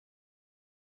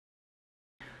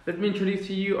Let me introduce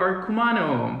to you our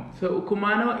kumano. So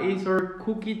kumano is our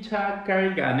kukicha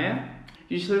karigane.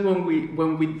 Usually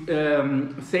when we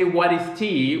say what is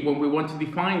tea, when we want to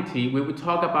define tea, we would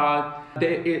talk about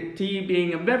tea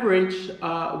being a beverage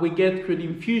we get through the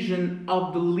infusion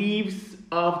of the leaves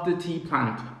of the tea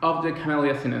plant, of the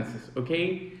Camellia sinensis,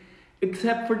 okay?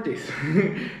 Except for this,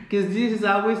 because this is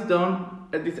always done,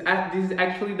 this is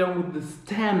actually done with the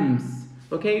stems,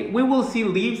 okay? We will see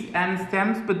leaves and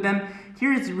stems, but then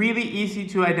here it's really easy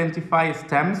to identify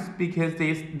stems because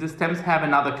the stems have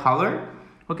another color.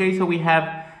 Okay, so we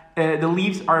have, the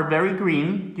leaves are very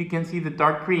green, you can see the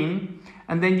dark green,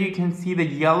 and then you can see the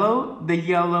yellow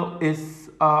is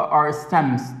our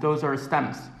stems, those are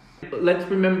stems. Let's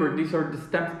remember, these are the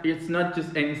stems, it's not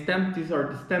just any stems, these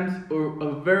are the stems of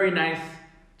a very nice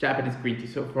Japanese green tea,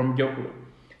 so from gyokuro.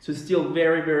 So it's still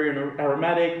very, very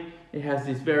aromatic, it has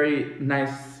this very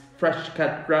nice fresh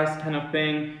cut grass kind of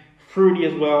thing, fruity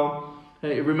as well.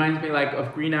 It reminds me like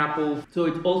of green apples. So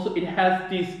it has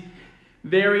this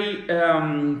very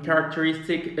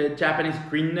characteristic Japanese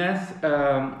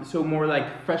greenness, so more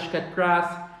like fresh cut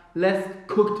grass, less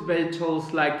cooked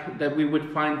vegetables like that we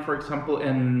would find, for example,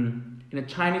 in a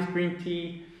Chinese green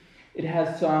tea. It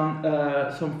has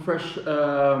some fresh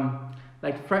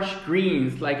like fresh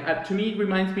greens. Like to me, it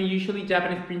reminds me, usually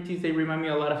Japanese green teas, they remind me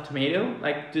a lot of tomato.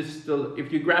 Like just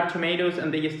if you grab tomatoes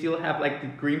and they still have like the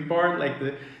green part, like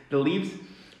the leaves.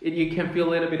 You can feel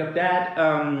a little bit of that,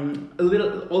 a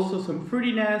little, also some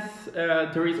fruitiness.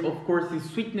 There is of course this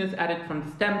sweetness added from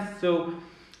the stems, so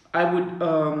I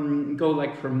would go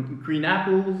like from green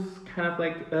apples, kind of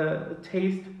like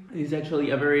taste. It's actually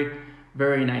a very,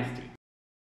 very nice tea.